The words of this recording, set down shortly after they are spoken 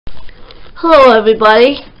Hello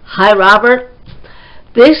everybody. Hi Robert.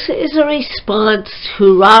 This is a response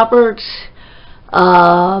to Robert's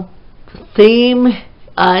TV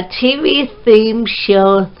theme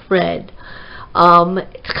show thread.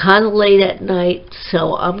 It's kind of late at night,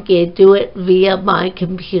 so I'm going to do it via my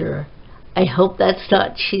computer. I hope that's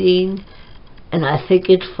not cheating, and I think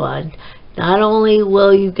it's fun. Not only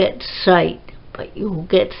will you get sight, but you will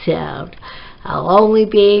get sound. I'll only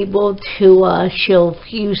be able to show a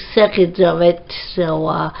few seconds of it,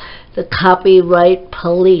 so the copyright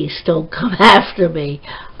police don't come after me.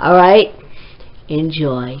 Alright?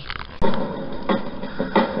 Enjoy.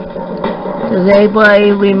 Does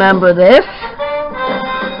anybody remember this?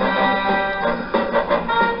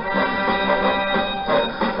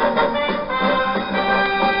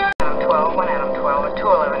 Atom 12, 1 Atom 12, and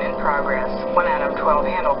 211 in progress. 1 Atom 12,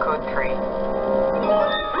 handle code 3.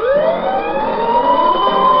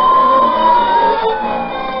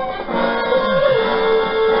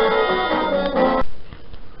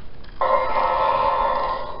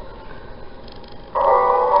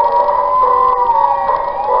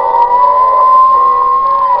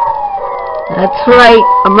 That's right,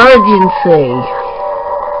 emergency.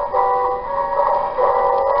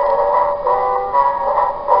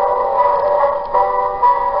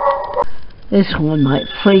 This one might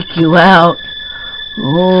freak you out.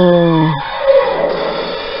 Oh.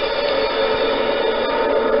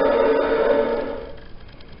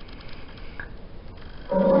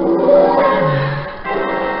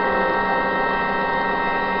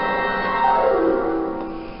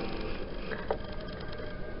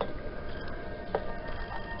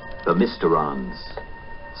 The Mysterons,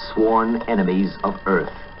 sworn enemies of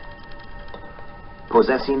Earth,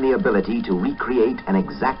 possessing the ability to recreate an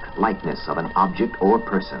exact likeness of an object or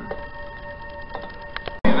person.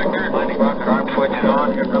 Victor, landing rocket arm switches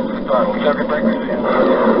on. Here comes the start. We have your frequency.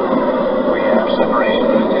 We have separation.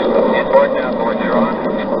 Inboard, downboard, they're on.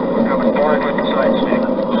 We're coming forward with the side stick.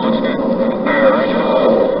 Looks good.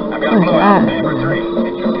 Roger. I've got blow out. Number 3.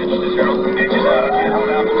 Pitch to 0. Pitches out. Can't hold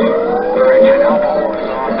altitude. Direction elbow is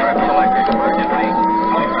on. Triple electric emergency.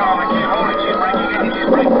 Light power, I can't hold it. She's breaking in. She's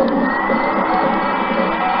breaking.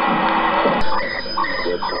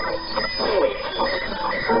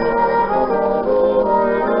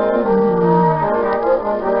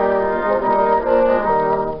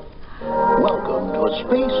 Welcome to a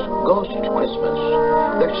Space Ghost Christmas.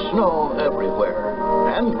 There's snow everywhere,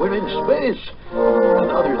 and we're in space,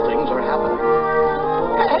 and other things are happening.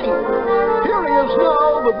 Hey, here he is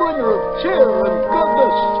now, the bringer of cheer and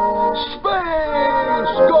goodness,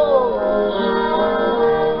 Space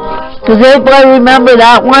Ghost! Does anybody remember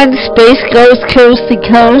that one, Space Ghost Coast to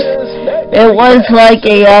Coast? It was like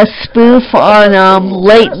a spoof on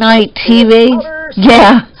late night TV.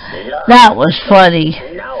 Yeah, that was funny.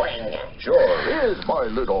 Sure is, my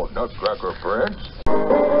little nutcracker friend.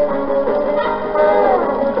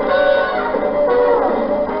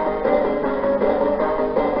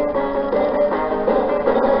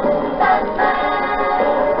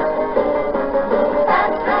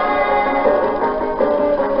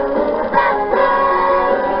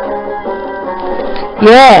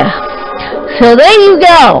 Yeah, so there you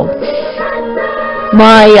go.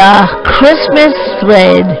 My Christmas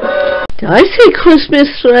thread. Did I say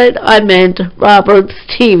Christmas thread? I meant Robert's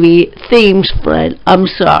TV theme thread. I'm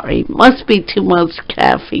sorry. Must be too much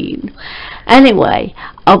caffeine. Anyway,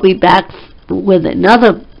 I'll be back with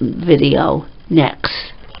another video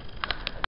next.